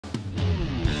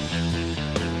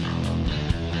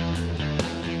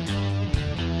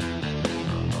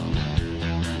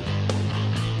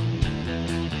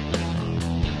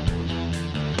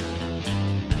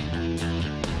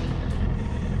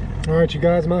Alright, you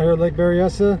guys, I'm out here at Lake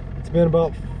Berryessa. It's been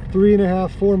about 3.5,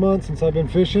 4 months since I've been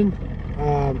fishing.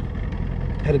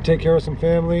 Had to take care of some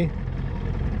family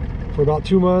for about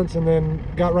 2 months and then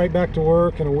got right back to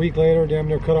work, and a week later damn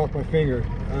near cut off my finger.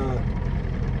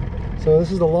 So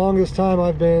this is the longest time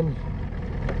I've been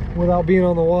without being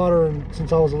on the water and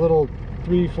since I was a little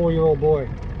 3-4-year-old boy.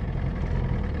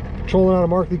 Trolling out of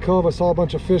Markley Cove, I saw a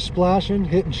bunch of fish splashing,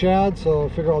 hitting shad, so I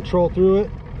figured I'll troll through it.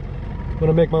 I'm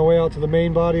gonna make my way out to the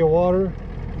main body of water,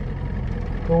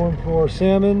 going for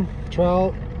salmon,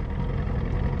 trout,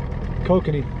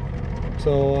 kokanee.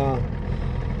 So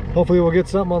hopefully we'll get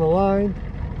something on the line.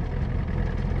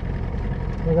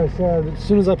 Like I said, as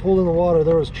soon as I pulled in the water,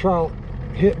 there was trout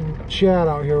hitting shad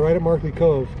out here right at Markley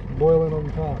Cove, boiling on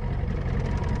the top.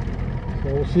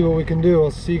 So we'll see what we can do. I'll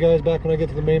see you guys back when I get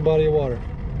to the main body of water.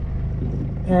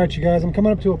 Alright, you guys, I'm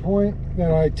coming up to a point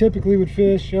that I typically would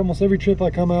fish. Almost every trip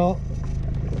I come out,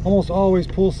 almost always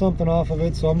pull something off of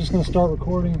it, so I'm just going to start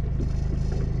recording,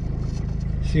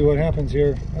 see what happens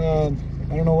here. I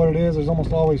don't know what it is. There's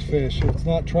almost always fish. If it's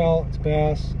not trout, it's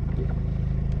bass. You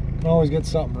can always get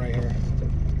something right here.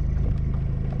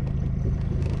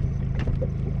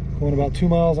 Going about 2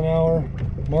 miles an hour,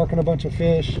 marking a bunch of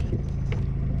fish.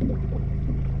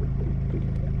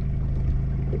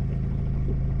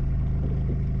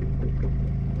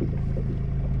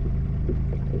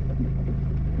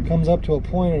 Comes up to a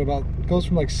point at about, goes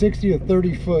from like 60 to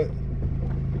 30 foot.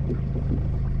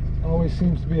 Always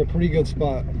seems to be a pretty good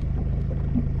spot.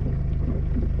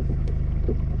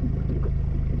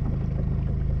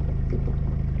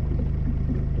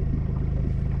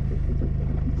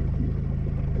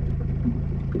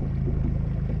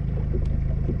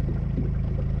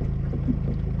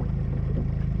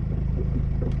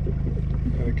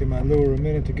 Gotta give my lure a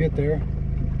minute to get there.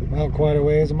 I'm out quite a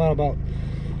ways. I'm out about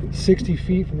 60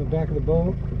 feet from the back of the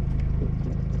boat.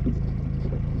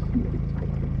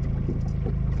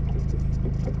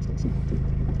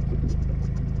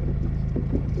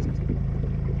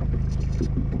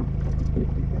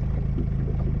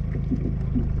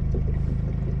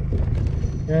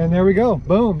 And there we go.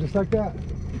 Boom, just like that.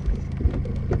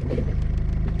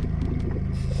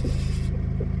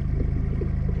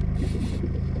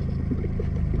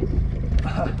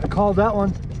 I called that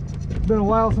one. It's been a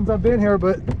while since I've been here,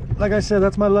 but like I said,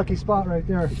 that's my lucky spot right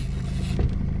there.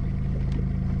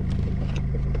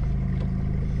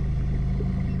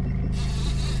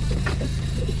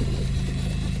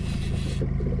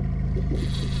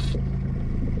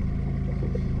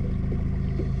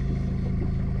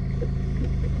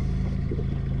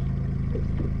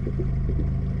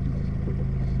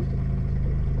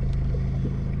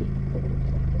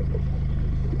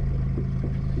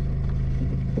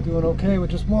 Doing okay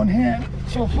with just one hand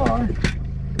so far.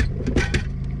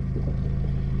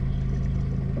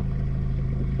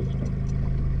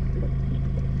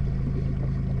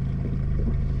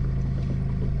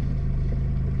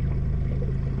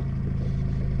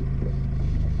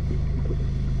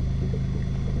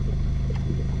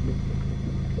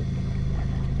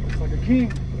 Looks like a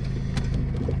king.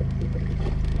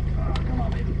 Oh, come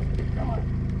on, baby. Come on.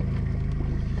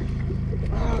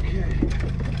 Okay.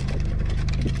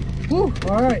 Woo,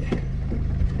 all right,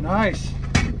 nice.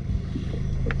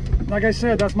 Like I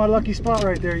said, that's my lucky spot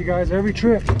right there, you guys. Every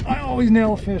trip, I always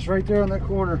nail a fish right there on that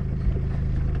corner.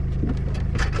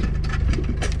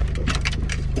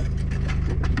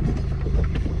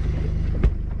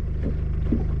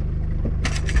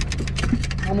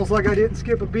 Almost like I didn't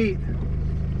skip a beat.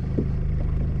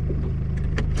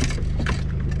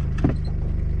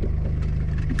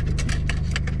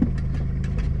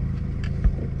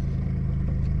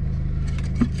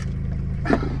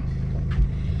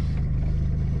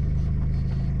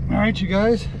 All right, you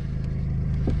guys,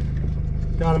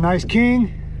 got a nice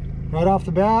king right off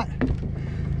the bat.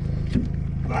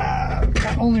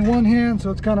 Got only one hand, so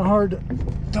it's kind of hard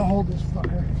to hold this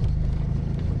fucker.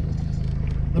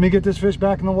 Let me get this fish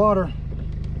back in the water.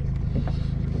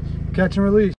 Catch and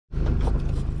release.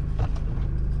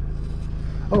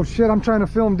 Oh shit, I'm trying to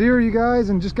film deer, you guys,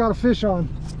 and just got a fish on.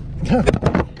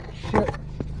 Shit.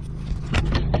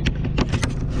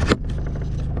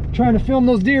 Trying to film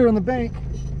those deer on the bank.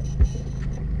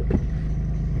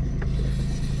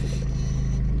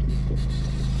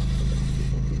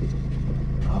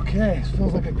 Okay, this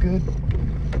feels like a good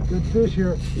fish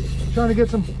here. Trying to get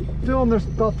some film. There's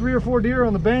about 3 or 4 deer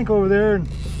on the bank over there, and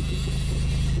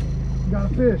got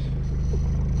a fish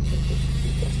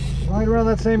right around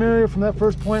that same area from that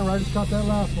first point where I just caught that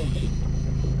last one.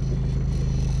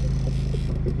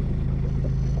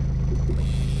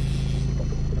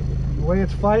 The way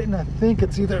it's fighting, I think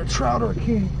it's either a trout or a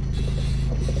king.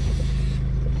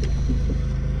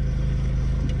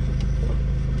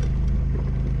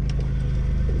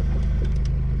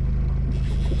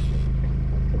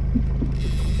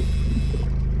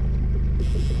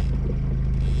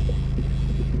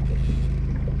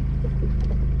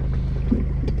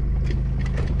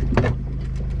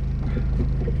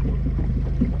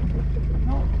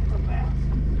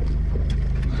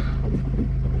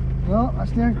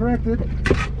 stand corrected.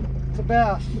 It's a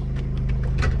bass.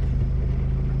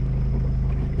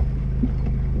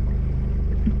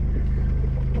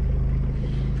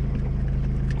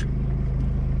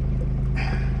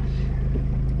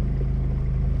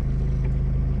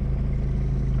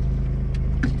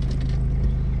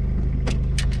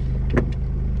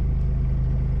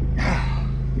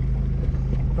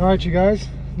 All right, you guys,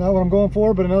 not what I'm going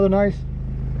for, but another nice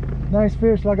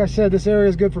fish. Like I said, this area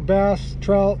is good for bass,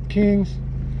 trout, kings.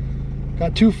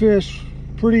 Got 2 fish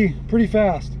pretty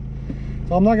fast.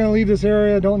 So I'm not gonna leave this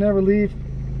area. Don't leave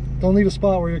a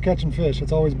spot where you're catching fish.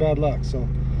 It's always bad luck. So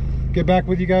get back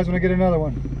with you guys when I get another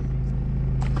one.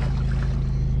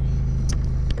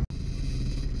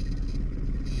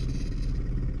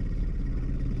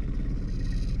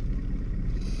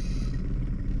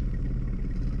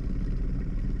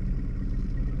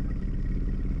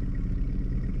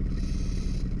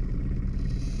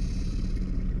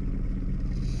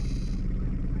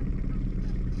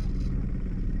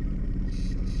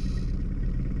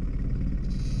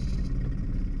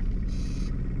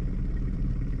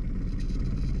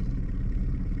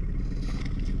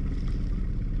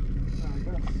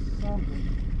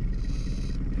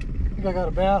 I think I got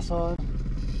a bass on.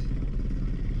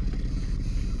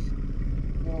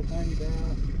 Little tiny bass.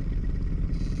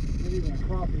 Maybe even a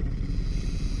crappie.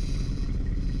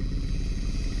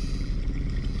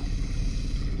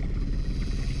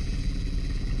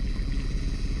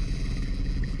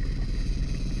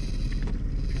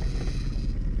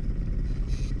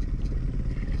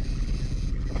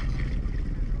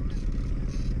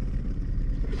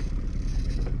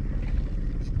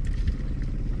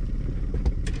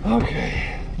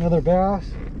 Okay, another bass.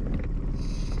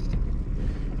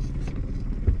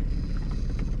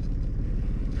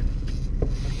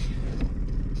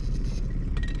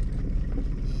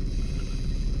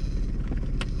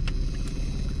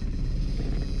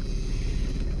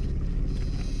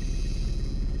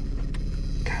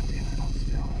 God damn it, hold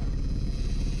still.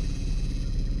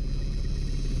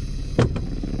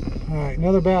 All right,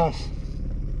 another bass.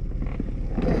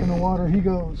 Back in the water he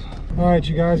goes. All right,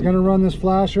 you guys, gonna run this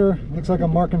flasher. Looks like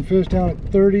I'm marking fish down at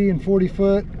 30 and 40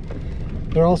 foot.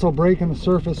 They're also breaking the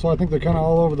surface, so I think they're kind of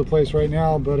all over the place right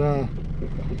now, but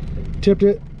tipped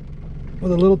it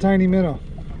with a little tiny minnow.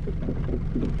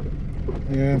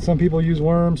 And some people use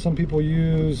worms, some people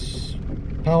use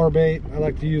power bait. I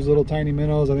like to use little tiny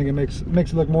minnows. I think it makes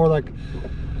it look more like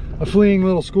a fleeing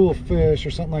little school of fish or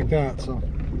something like that. So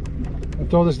I'll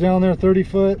throw this down there 30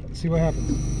 foot, see what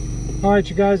happens. All right,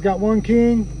 you guys, got 1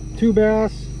 king, 2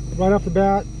 bass right off the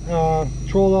bat.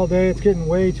 Trolled all day. It's getting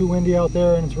way too windy out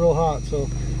there and it's real hot, so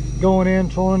going in,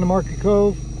 trolling the Market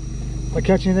Cove. If I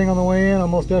catch anything on the way in, I'll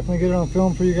most definitely get it on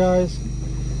film for you guys.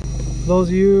 For those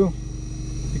of you,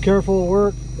 be careful at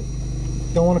work.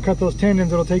 Don't want to cut those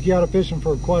tendons. It'll take you out of fishing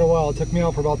for quite a while. It took me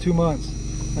out for about 2 months.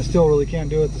 I still really can't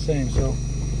do it the same. So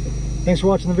thanks for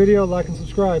watching the video. Like and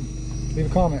subscribe.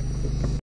 Leave a comment.